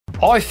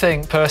I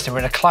think, personally,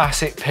 we're in a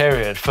classic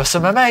period for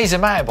some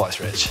amazing mountain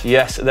bikes, Rich.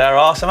 Yes, there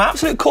are some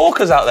absolute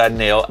corkers out there,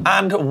 Neil.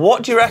 And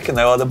what do you reckon,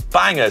 though, are the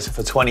bangers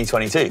for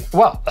 2022?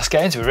 Well, let's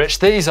get into it, Rich.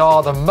 These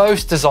are the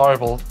most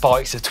desirable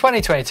bikes of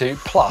 2022,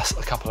 plus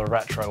a couple of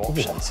retro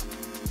options.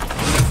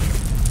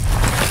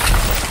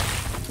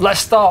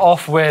 Let's start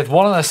off with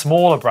one of the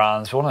smaller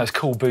brands, one of those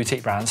cool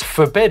boutique brands,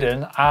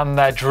 Forbidden, and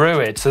their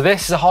Druid. So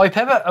this is a high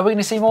pivot. Are we going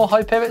to see more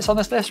high pivots on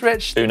this list,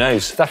 Rich? Who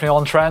knows? It's definitely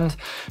on trend.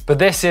 But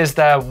this is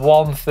their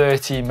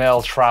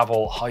 130mm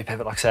travel high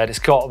pivot, like I said. It's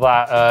got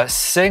that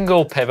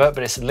single pivot,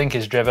 but it's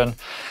linkage driven.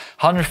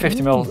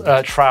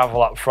 150mm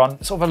travel up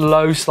front, sort of a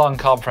low slung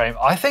carbon frame.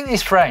 I think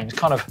these frames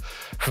kind of,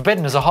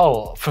 Forbidden as a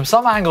whole, from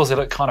some angles they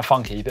look kind of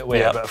funky, a bit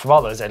weird, but from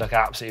others they look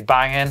absolutely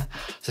banging.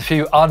 There's a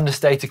few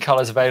understated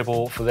colours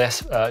available for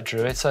this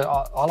Druid, so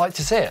I like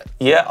to see it.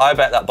 Yeah, I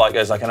bet that bike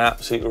goes like an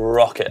absolute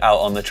rocket out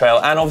on the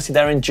trail. And obviously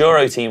their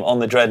Enduro team on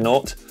the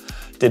Dreadnought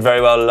did very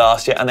well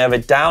last year, and they have a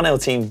downhill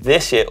team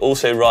this year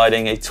also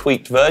riding a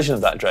tweaked version of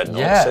that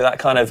Dreadnought. So that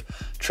kind of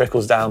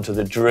trickles down to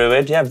the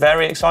Druid. Yeah,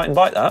 very exciting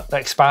bike that. They're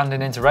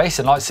expanding into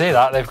racing. Like to see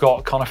that. They've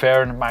got Conor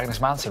Fear and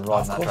Magnus Manson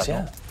riding that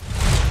Dreadnought.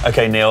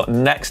 Okay, Neil,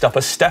 next up,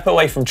 a step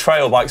away from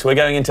trail bikes. We're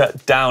going into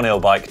downhill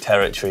bike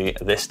territory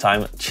this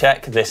time.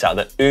 Check this out,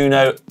 the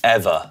Uno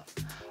Ever.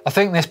 I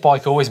think this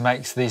bike always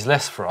makes these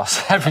lists for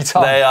us every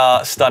time. They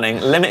are stunning.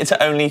 Limited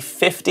to only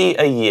 50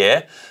 a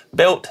year.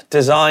 Built,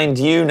 designed,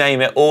 you name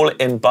it, all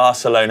in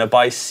Barcelona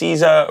by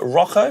Cesar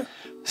Rojo.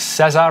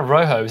 Cesar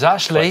Rojo is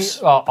actually,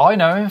 I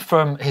know him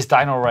from his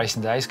downhill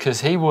racing days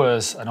because he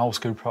was an old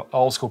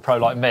school pro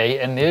like me.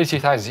 In the early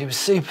 2000s, he was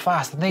super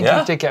fast. I think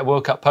he did get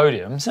World Cup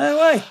podiums. No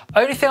way.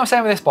 Only thing I'm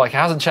saying with this bike, it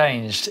hasn't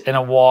changed in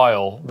a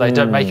while. They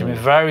don't make them in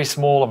very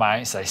small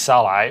amounts. They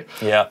sell out.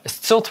 Yeah. It's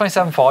still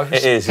 27.5.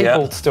 It is,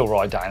 people still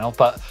ride downhill,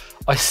 but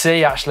I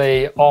see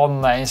actually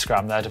on their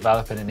Instagram they're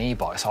developing an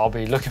e-bike, so I'll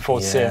be looking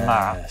forward to seeing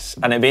that.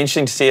 And it'd be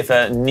interesting to see if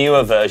a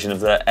newer version of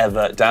the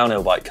Ever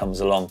downhill bike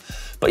comes along.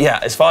 But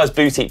yeah, as far as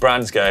boutique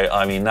brands go,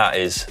 I mean, that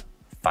is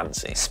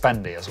fancy.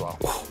 Spendy as well.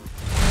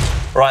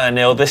 Right then,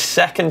 Neil, the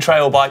second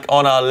trail bike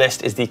on our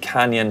list is the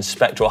Canyon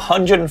Spectral.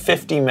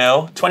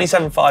 150mm,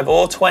 27.5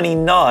 or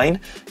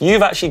 29.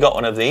 You've actually got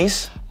one of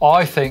these.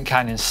 I think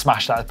Canyon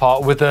smashed that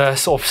apart with the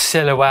sort of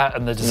silhouette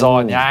and the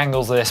design, the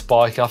angles of this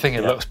bike. I think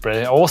it looks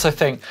brilliant. I also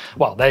think,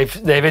 well, they've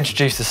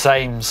introduced the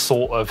same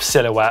sort of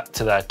silhouette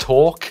to their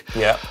Torque.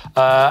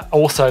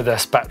 Also, their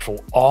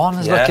Spectral On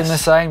is looking the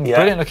same.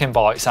 Brilliant looking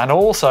bikes. And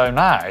also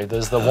now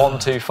there's the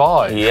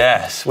 125.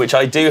 Yes, which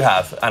I do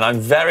have, and I'm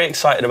very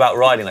excited about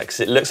riding that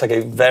because it looks like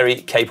a very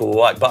capable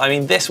bike. But I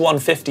mean, this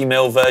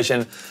 150mm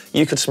version,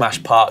 you could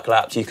smash park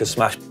laps, you could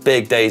smash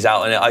big days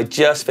out in it. I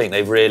just think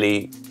they've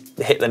really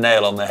hit the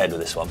nail on the head with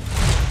this one.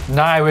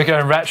 Now we're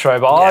going retro,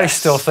 but I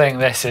still think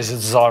this is a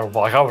desirable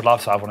bike. I would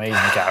love to have one of these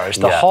in the garage.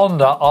 The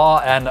Honda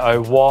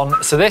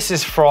RN01. So this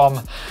is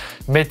from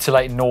mid to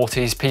late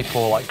noughties.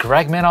 People like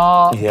Greg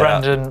Minnaar,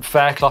 Brendan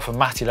Fairclough and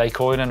Matty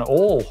Lecoinen,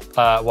 all,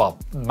 well,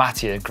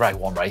 Matty and Greg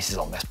won races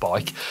on this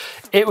bike.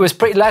 It was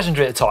pretty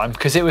legendary at the time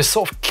because it was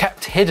sort of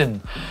kept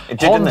hidden.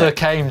 Honda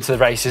came to the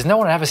races. No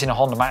one had ever seen a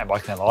Honda mountain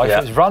bike in their life.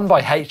 It was run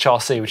by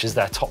HRC, which is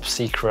their top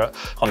secret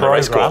Honda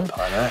program.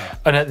 I know.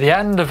 And at the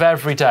end of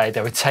every day,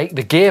 they would take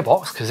the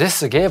gearbox, because this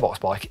is a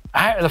gearbox bike,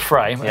 out of the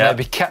frame and they'd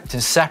be kept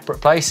in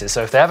separate places.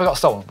 So if they ever got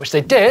stolen, which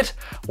they did,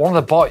 one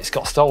of the bikes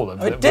got stolen.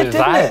 Oh, it did,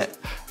 didn't it?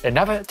 It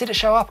never, did it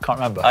show up? I can't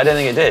remember. I don't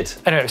think it did.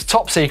 Anyway, it was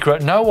top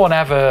secret. No one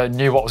ever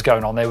knew what was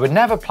going on. They were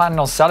never planning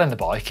on selling the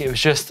bike. It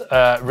was just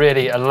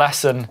really a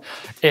lesson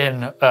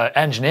in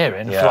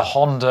engineering for the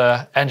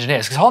Honda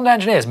engineers. Because Honda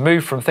engineers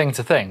move from thing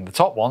to thing. The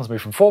top ones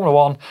move from Formula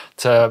One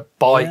to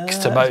bikes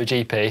to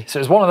MotoGP. So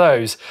it was one of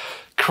those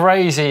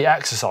crazy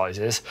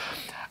exercises.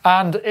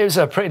 And it was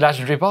a pretty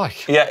legendary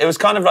bike. Yeah, it was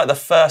kind of like the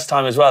first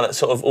time as well that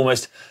sort of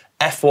almost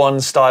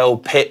F1 style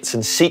pits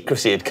and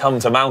secrecy had come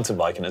to mountain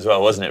biking as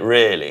well, wasn't it,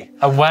 really?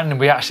 And when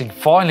we actually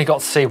finally got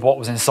to see what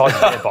was inside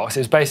the gearbox, it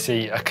was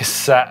basically a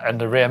cassette and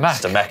a rear mech.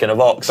 Just a mech in a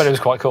box. But it was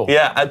quite cool.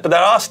 Yeah, but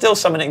there are still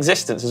some in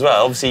existence as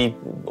well. Obviously,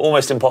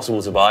 almost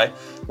impossible to buy.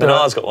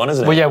 Minnaar's got one,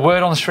 isn't it? Well, yeah,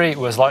 word on the street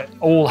was like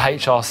all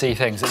HRC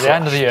things. At the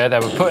end of the year, they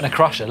were putting a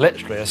crusher,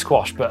 literally a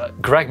squash,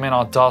 but Greg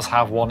Minnaar does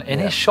have one in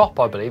his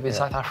shop, I believe, in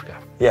South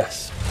Africa.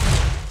 Yes.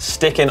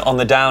 Sticking on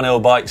the downhill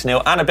bikes,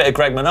 Neil, and a bit of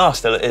Greg Minnaar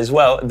still as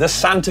well, the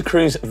Santa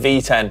Cruz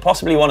V10,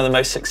 possibly one of the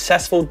most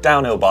successful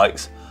downhill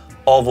bikes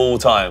of all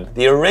time.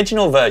 The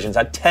original versions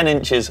had 10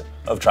 inches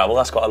of travel,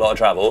 that's quite a lot of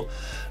travel.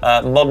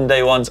 Modern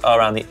day ones are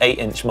around the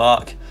 8-inch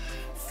mark.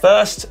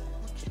 First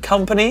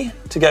company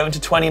to go into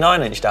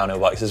 29-inch downhill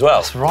bikes as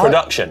well. That's right.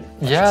 Production.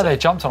 Yeah, they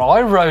jumped on.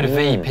 I rode a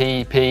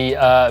VPP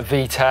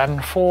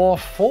V10 for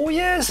 4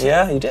 years.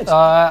 Yeah, you did.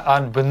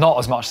 And with not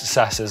as much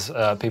success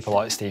as people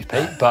like Steve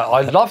Pete, but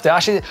I loved it.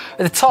 Actually, at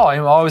the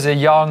time, I was a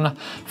young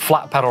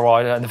flat pedal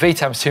rider and the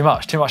V10 was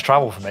too much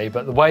travel for me,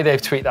 but the way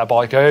they've tweaked that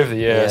bike over the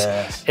years,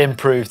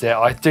 improved it.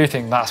 I do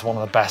think that's one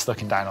of the best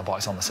looking downhill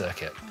bikes on the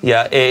circuit.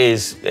 Yeah, it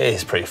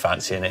is pretty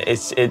fancy, isn't it?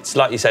 It's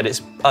like you said,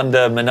 it's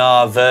under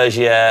Minnaar,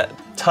 Vergier,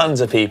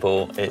 tons of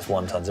people, it's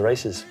won tons of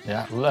races.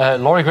 Yeah,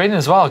 Laurie Green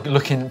as well,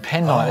 looking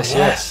pinned on it this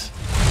year.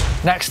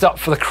 Next up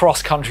for the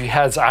cross-country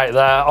heads out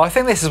there, I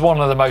think this is one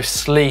of the most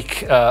sleek,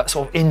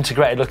 sort of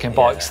integrated looking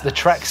bikes, the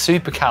Trek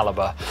Super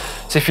Caliber.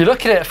 So if you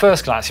look at it at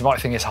first glance, you might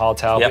think it's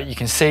hardtail, but you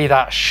can see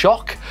that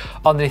shock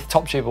underneath the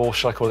top tube, or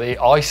should I call it the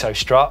ISO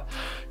strut.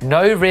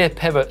 No rear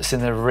pivots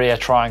in the rear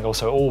triangle,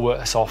 so it all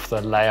works off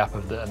the layup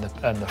of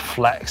and the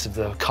flex of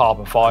the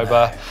carbon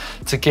fibre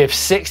to give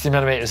 60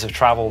 millimetres of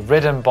travel,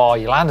 ridden by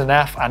Yolanda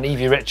Neff and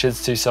Evie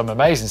Richards to some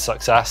amazing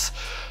success.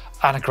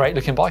 And a great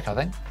looking bike, I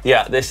think.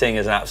 Yeah, this thing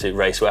is an absolute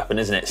race weapon,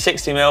 isn't it?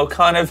 60 mil,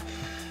 kind of,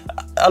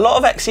 a lot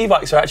of XC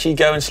bikes are actually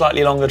going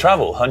slightly longer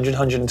travel, 100,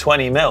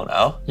 120 mil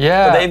now.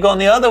 Yeah. But they've gone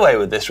the other way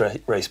with this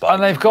race bike.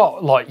 And they've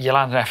got, like,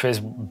 Yolanda Neff is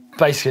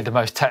basically the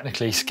most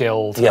technically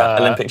skilled.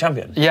 Olympic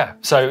champion. Yeah,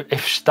 so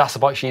if that's the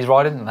bike she's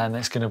riding, then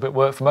it's going to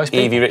work for most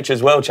people. Evie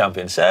Richards, world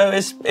champion. So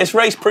it's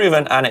race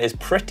proven and it is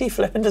pretty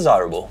flipping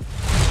desirable.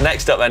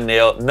 Next up then,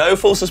 Neil, no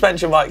full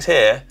suspension bikes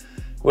here.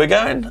 We're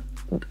going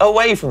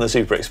away from the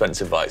super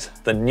expensive bikes,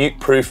 the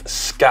nuke-proof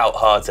Scout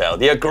hardtail,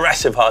 the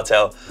aggressive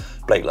hardtail.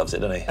 Blake loves it,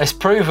 doesn't he? It's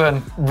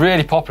proven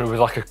really popular with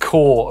like a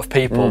core of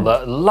people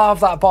that love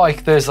that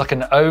bike. There's like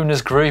an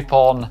owners group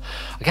on,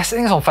 I guess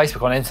it's on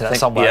Facebook, on the internet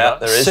somewhere. Yeah,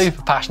 there is.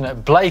 Super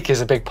passionate. Blake is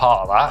a big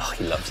part of that. Oh,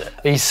 he loves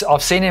it.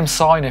 I've seen him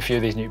sign a few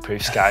of these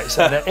nuke-proof Scouts,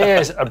 and it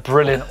is a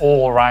brilliant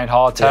all-around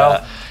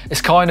hardtail.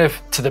 It's kind of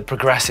to the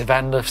progressive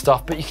end of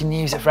stuff, but you can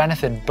use it for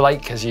anything.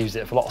 Blake has used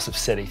it for lots of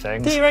silly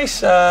things. Did he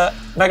race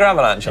Mega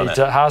Avalanche on it?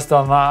 He has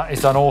done that.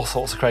 He's done all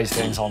sorts of crazy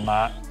things on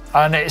that.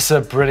 And it's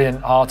a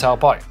brilliant hardtail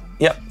bike.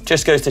 Yep,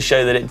 just goes to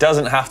show that it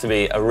doesn't have to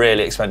be a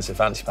really expensive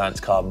fancy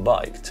pants carbon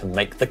bike to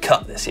make the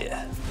cut this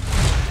year.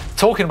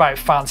 Talking about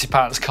fancy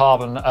pants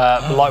carbon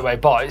lightweight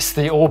bikes,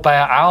 the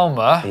Orbea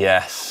Alma.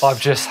 Yes.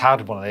 I've just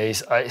had one of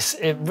these. It's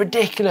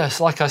ridiculous.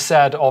 Like I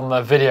said on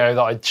the video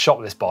that I shot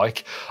with this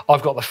bike,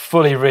 I've got the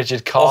fully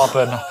rigid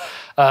carbon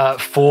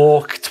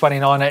fork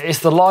 29er. It's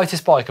the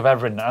lightest bike I've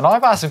ever ridden, and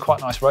I've had some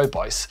quite nice road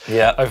bikes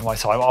over my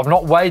time. I've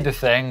not weighed the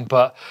thing,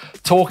 but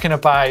talking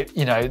about,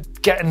 you know,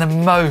 getting the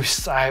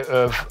most out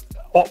of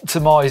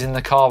optimising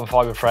the carbon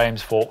fibre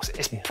frames, forks,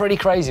 it's pretty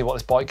crazy what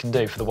this bike can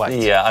do for the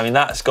weight. Yeah, I mean,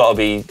 that's got to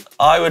be,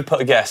 I would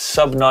put a guess,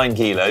 sub 9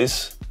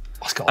 kilos.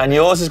 And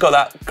yours has got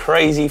that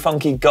crazy,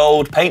 funky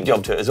gold paint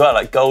job to it as well,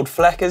 like gold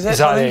fleck, is it?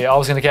 Exactly, I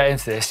was going to get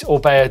into this.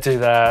 Orbea do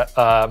their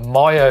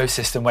Mio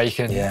system where you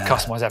can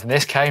customise everything.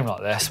 This came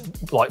like this,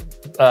 like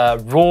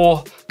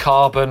raw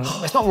carbon.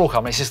 It's not raw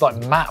carbon, it's just like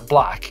matte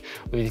black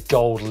with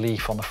gold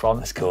leaf on the front.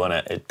 That's cool, isn't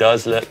it? It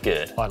does look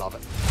good. I love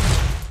it.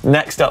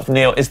 Next up,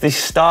 Neil, is the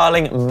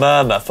Starling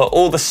Murmur. For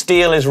all the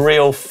steel is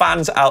real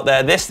fans out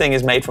there, this thing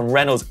is made from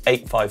Reynolds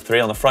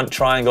 853 on the front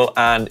triangle,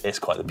 and it's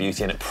quite the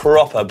beauty in it.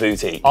 Proper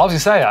booty. I was going to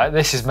say,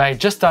 this is made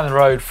just down the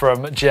road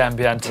from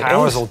GMBN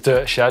Towers, or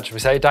Dirt Shed, should we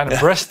say, down in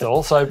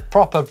Bristol. So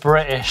proper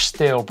British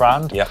steel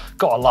brand. Yeah.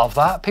 Gotta love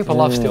that. People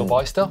love steel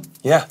bikes still.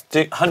 Yeah,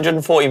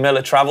 140 mil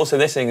of travel, so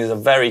this thing is a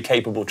very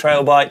capable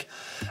trail bike.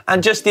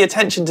 And just the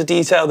attention to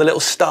detail, the little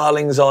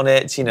starlings on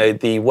it, you know,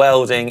 the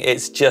welding,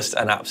 it's just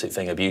an absolute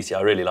thing of beauty.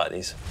 I really like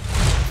these.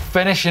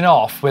 Finishing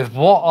off with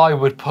what I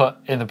would put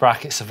in the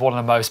brackets of one of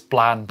the most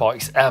bland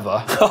bikes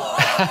ever.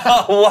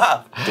 Oh,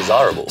 wow.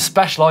 Desirable.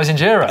 Specialized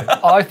Enduro.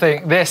 I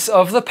think this,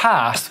 of the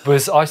past,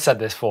 was, I've said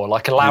this before,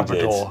 like a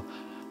Labrador.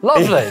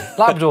 Lovely.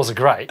 Labradors are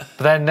great,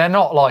 but then they're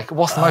not like,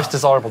 what's the most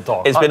desirable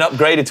dog? It's been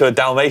upgraded to a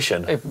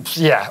Dalmatian.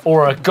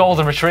 Or a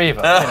Golden Retriever.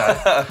 You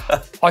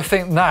know. I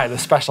think now the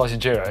Specialized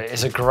Enduro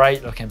is a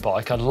great looking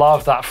bike. I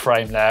love that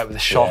frame there with the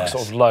shock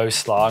sort of low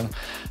slung.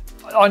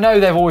 I know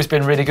they've always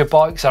been really good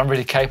bikes and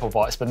really capable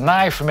bikes, but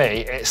now for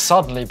me, it's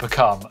suddenly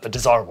become a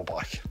desirable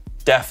bike.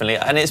 Definitely,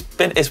 and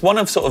it's one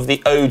of sort of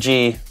the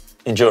OG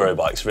Enduro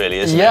bikes, really,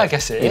 isn't it? Yeah, I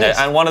guess it is.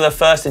 And one of the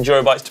first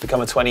Enduro bikes to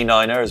become a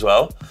 29er as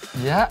well.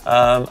 Yeah.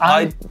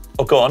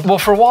 Go on. Well,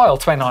 for a while,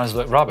 29ers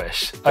looked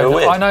rubbish.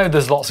 Weird. I know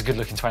there's lots of good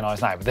looking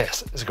 29ers now, but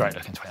this is a great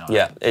looking 29er.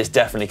 Yeah, it's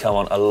definitely come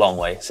on a long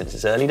way since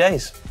its early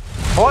days.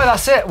 All right,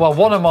 that's it. Well,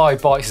 one of my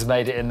bikes has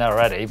made it in there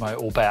already, my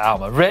Orbea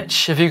Alma.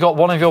 Rich, have you got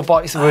one of your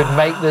bikes that would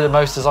make the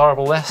most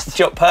desirable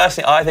list?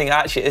 Personally, I think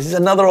actually this is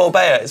another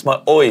Orbea. It's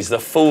my Ives, the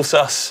full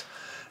sus.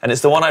 And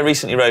it's the one I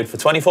recently rode for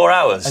 24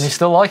 hours. And you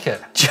still like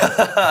it?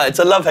 It's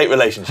a love-hate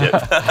relationship.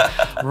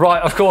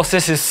 Right, of course,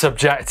 this is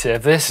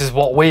subjective. This is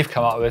what we've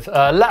come up with.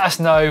 Let us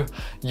know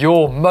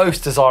your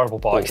most desirable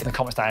bikes in the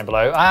comments down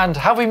below. And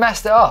have we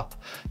messed it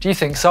up? Do you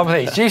think some of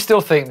these, do you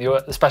still think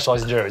the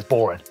Specialized Enduro is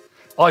boring?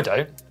 I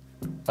don't.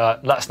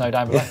 Let us know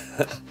down below.